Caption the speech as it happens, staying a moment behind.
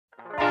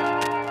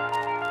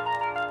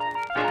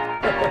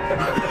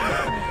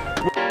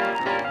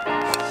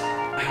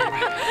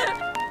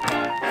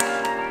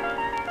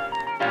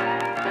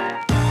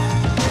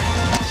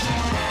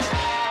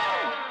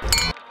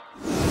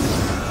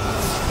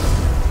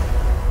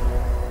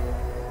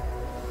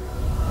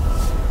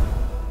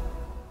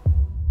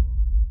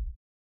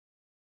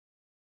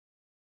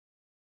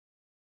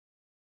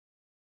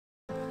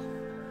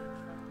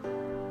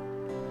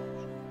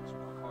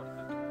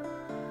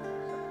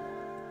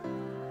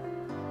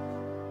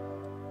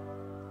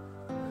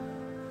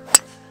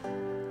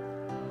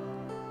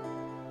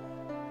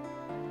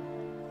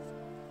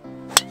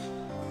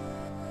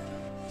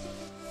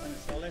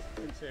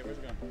Couldn't see it. Where's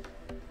it gone?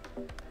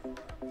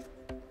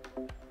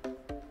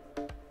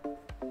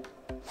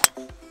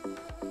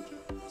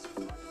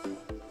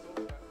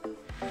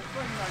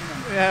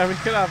 Yeah, we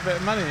could have a bit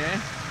of money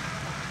here.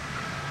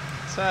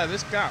 So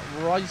this gap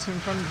right in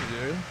front of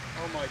you.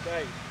 Oh my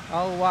days.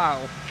 Oh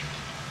wow.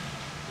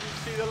 Can you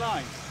see the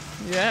line?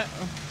 Yeah.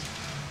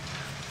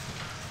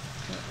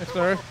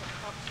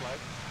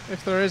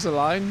 If there is a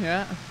line,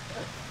 yeah.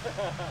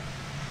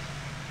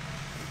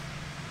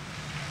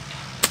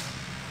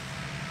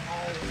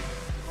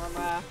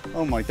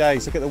 Oh my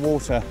days, look at the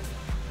water.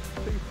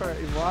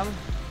 231.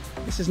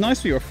 This is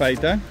nice for your fade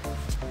though.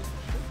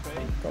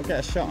 Got to get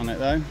a shot on it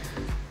though.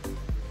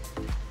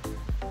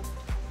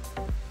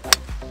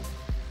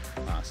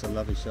 That's a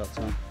lovely shot,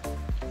 Tom.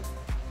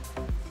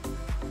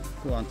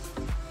 Go on.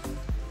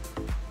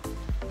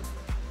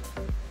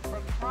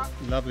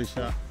 Lovely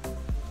shot.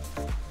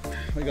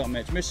 We got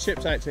Mitch. Mitch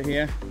chipped out to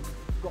here.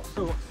 Got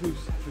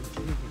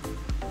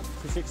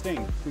 216.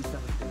 217.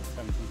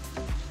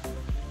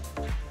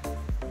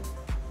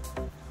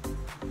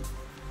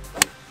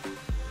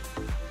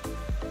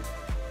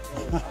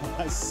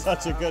 That's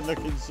such a good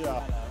looking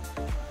shot.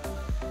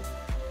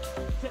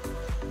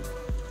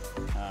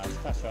 It's a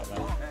fast shot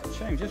then.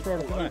 Shame, just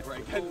rolled up on it.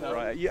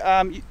 Right.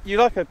 You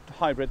like a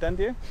hybrid then,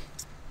 do you?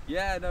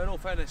 Yeah, no, in all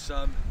fairness,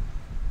 I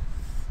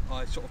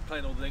sort of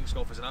playing all the links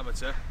golf as an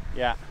amateur.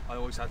 Yeah. I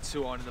always had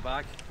 2-iron in the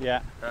bag.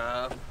 Yeah.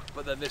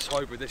 But then this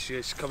hybrid this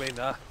year's come in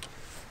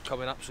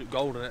absolute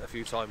gold in it a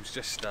few times.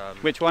 Just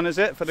which one is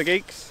it for the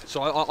geeks?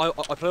 So I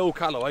play all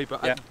Callaway,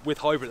 but yeah. With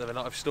hybrid at the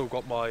minute I've still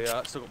got my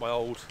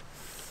old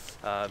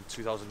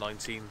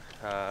 2019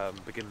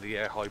 beginning of the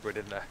year hybrid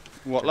in there.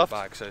 What in loft? The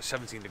bag, so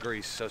 17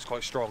 degrees, so it's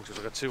quite strong. So it's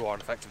like a 2-iron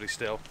effectively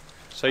still.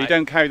 So you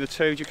don't carry the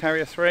 2, do you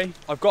carry a 3?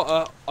 I've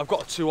got a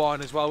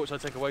 2-iron as well, which I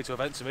take away to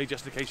events for me,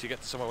 just in case you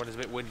get to somewhere when it's a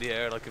bit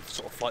windier and I can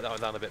sort of flight that one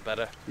down a bit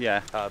better.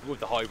 Yeah. With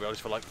the hybrid, I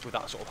just feel like with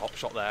that sort of hop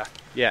shot there,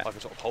 yeah, I can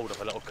sort of hold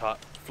up a little cut,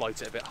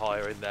 flight it a bit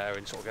higher in there,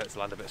 and sort of get it to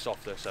land a bit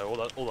softer. So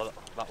although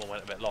that one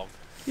went a bit long.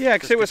 Yeah,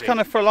 because it was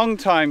kind of for a long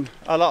time.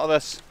 A lot of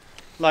us,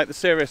 like the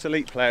serious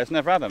elite players,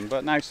 never had them,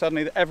 but now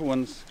suddenly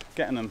everyone's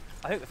getting them.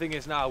 I think the thing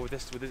is now with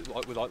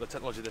like the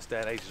technology of this day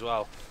and age as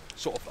well,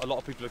 sort of a lot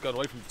of people are going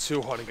away from the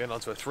 2-iron and going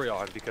onto a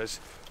 3-iron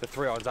because the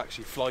 3-iron's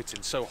actually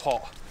flighting so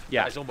hot.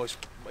 Yeah. It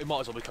might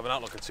as well be coming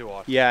out like a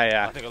 2-iron. Yeah,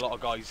 yeah. I think a lot of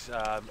guys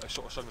are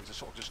sort of struggling to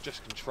sort of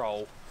just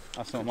control.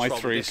 That's not my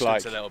 3's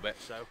like. A little bit.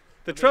 So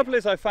the trouble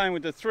is, I find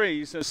with the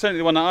 3s, certainly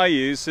the one that I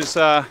use, is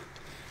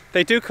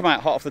they do come out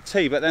hot off the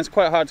tee, but then it's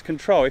quite hard to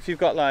control. If you've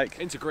got like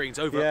into greens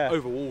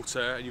over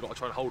water and you've got to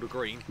try and hold a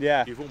green,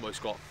 yeah, you've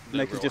almost got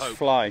they can just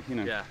fly, you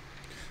know. Yeah.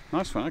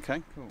 Nice one.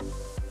 Okay. Cool.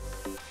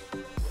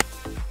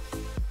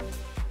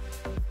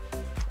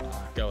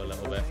 Go a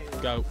little bit.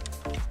 Go.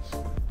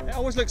 It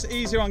always looks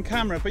easier on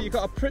camera, but you've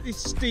got a pretty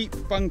steep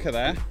bunker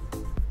there,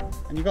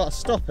 and you've got to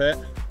stop it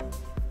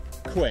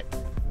quick.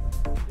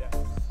 Yes.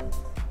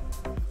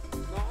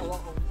 Not a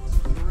lot of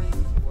green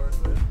to work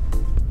with.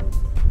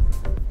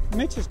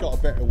 Mitch has got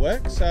a bit of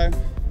work, so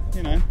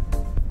you know.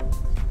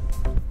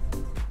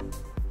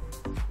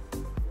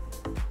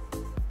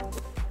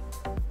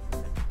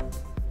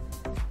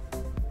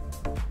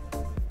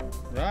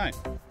 Right.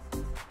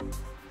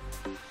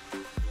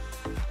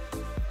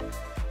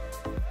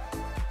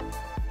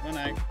 Run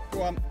out.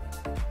 Go on.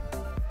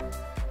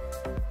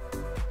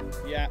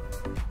 Yeah.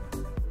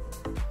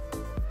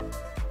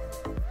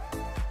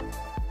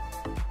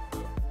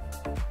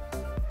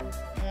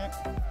 Yeah.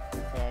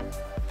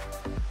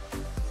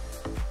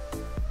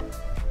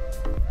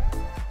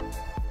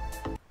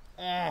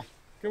 Okay.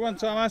 Good one,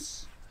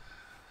 Thomas.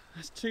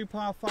 That's 2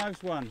 par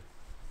 5s won.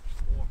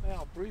 They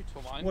are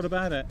brutal, mine. What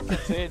about it?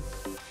 It's in.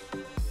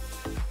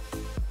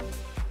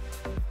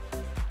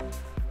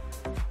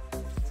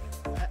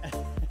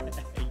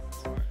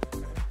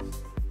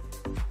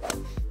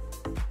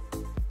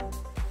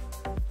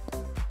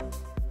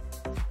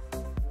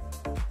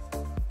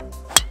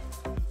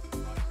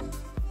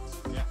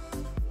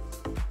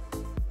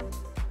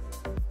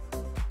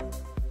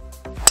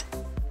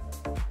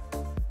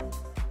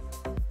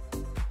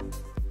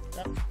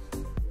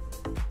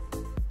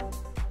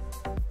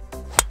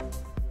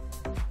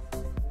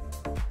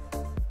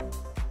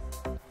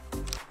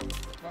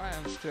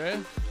 Stu? Yeah.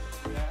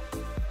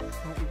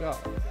 What we got?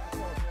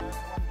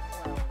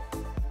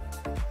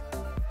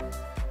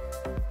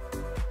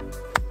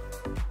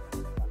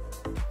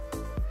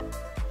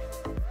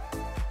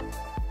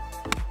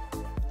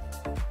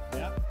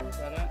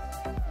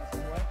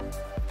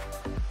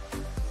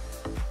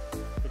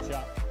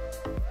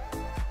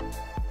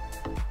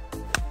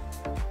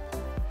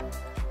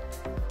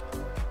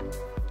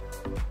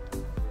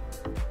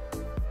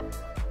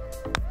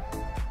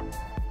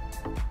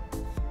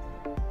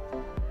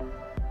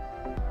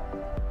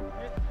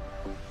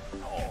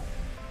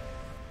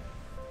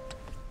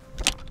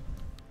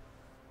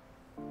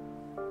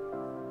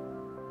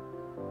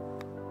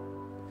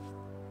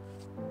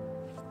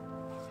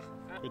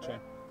 Good try.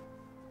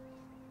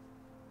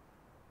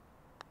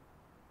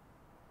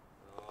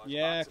 Oh,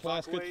 Yeah,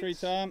 class. Good three,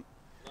 Tom.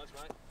 Nice,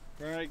 mate.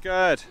 Very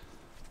good.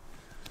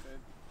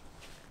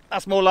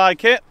 That's more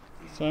like it.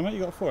 So, mate, you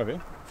got 4 have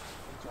you?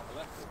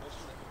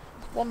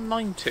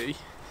 190.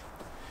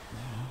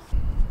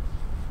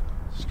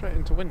 Straight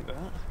into wind, that.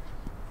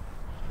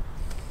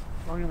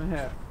 I'm going to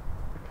hit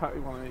a cutty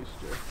one of these,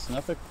 Stuart. It's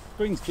enough. The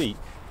green's deep.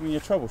 I mean,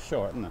 your trouble's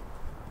short, isn't it?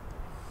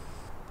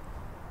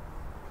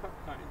 Cut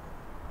cutty.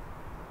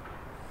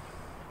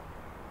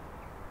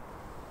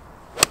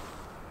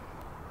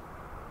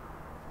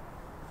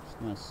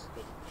 It's nice.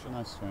 It's a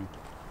nice swing.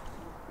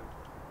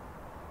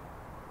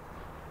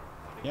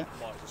 Yeah.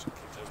 Might just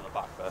kicked over the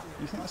back there.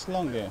 You think that's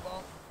long here?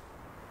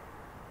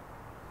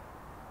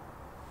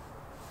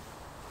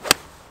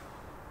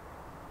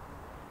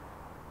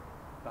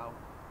 Down.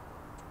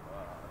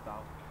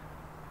 Down.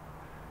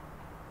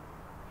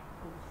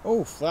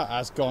 Oof, that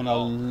has gone a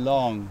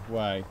long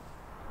way.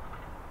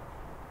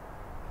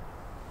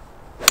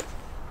 You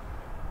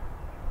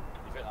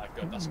think that's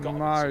good? That's got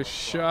Nice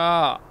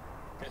shot.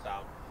 Get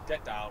down.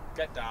 Get down.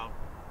 Get down.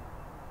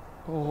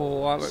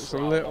 Oh, that looks a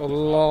little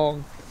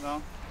long.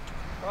 No.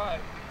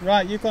 Right.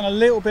 Right, you've gone a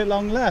little bit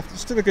long left.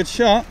 It's still a good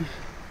shot.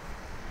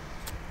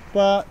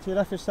 But you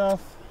left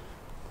yourself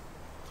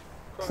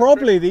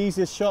probably the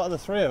easiest shot of the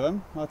 3 of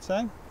them, I'd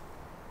say.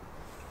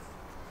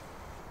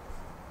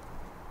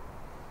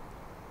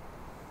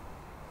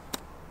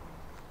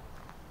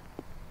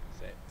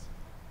 That's it.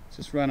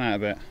 Just run out a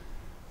bit.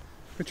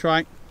 Good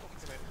try.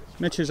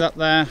 Mitch is up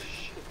there.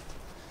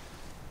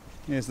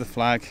 Here's the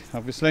flag,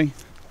 obviously.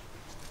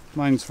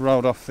 Mine's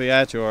rolled off the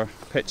edge or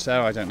pitched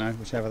out, I don't know,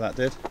 whichever that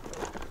did.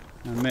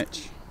 And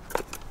Mitch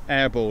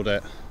airballed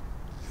it.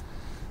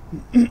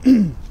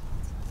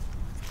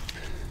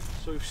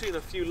 So we've seen a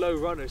few low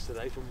runners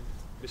today from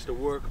Mr.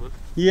 Workman.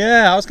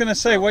 Yeah, I was going to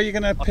say, what are you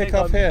going to pick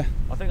off here?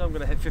 I think I'm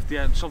going to hit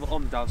 58 something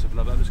on the downside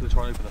below, but I'm just going to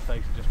try and open the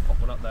face and just pop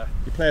one up there.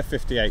 You play a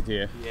 58, do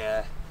you?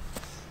 Yeah.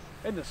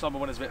 In the summer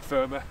when it's a bit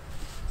firmer,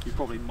 you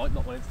probably might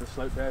not went into the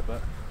slope there,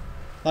 but...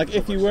 Like,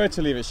 if you were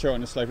to leave it short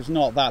on the slope, it's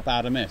not that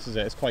bad a miss, is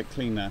it? It's quite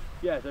clean there.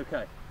 Yeah, it's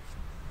okay.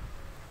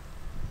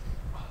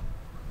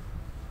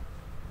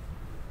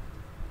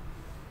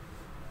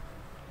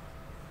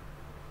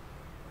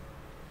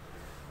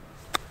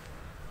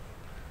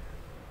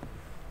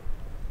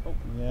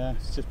 Yeah,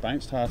 it's just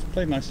bounced hard.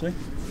 Played nicely.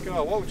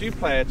 God, what would you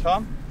play here,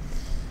 Tom?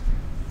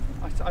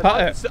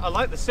 I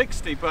like the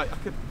 60, but I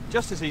could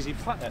just as easy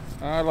putt it.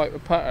 I like the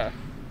putter.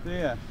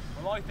 Yeah.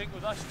 Well, I think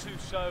with us two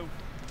so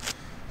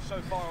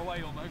far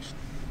away almost,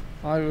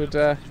 I would.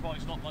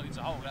 percentage-wise not likely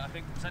to hold it. I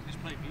think the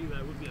percentage play for you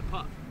there would be a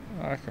putt.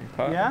 I can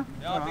putt. Yeah?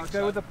 Yeah, I think I'll so.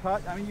 go with the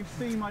putt. I mean, you've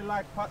seen my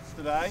lag putts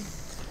today.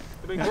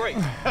 They've been great.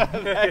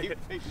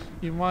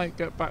 You might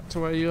get back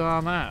to where you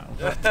are now.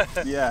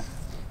 Yeah.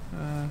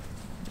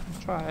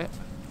 Try it.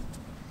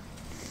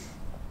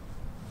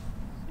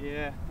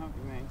 Yeah, not what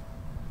you mean.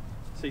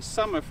 See,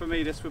 summer for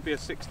me, this would be a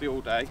 60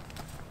 all day.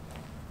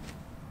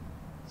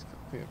 It's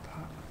got to be a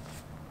putt.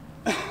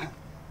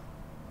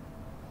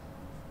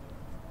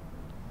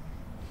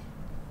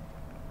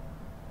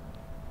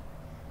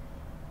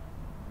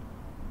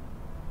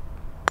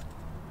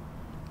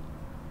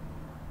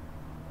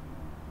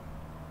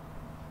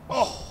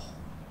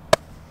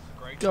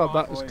 Great God,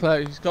 try, that was boy.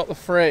 close. He's got the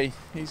 3.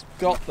 He's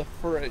got the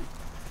 3.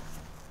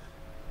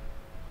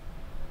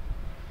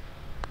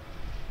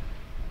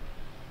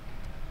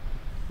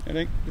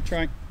 Ready? Good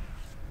try.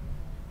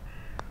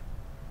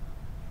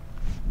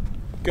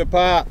 Good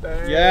putt.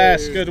 Hey.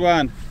 Yes, good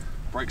one.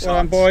 Breaks Well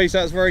done, hearts. boys.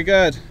 That was very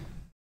good.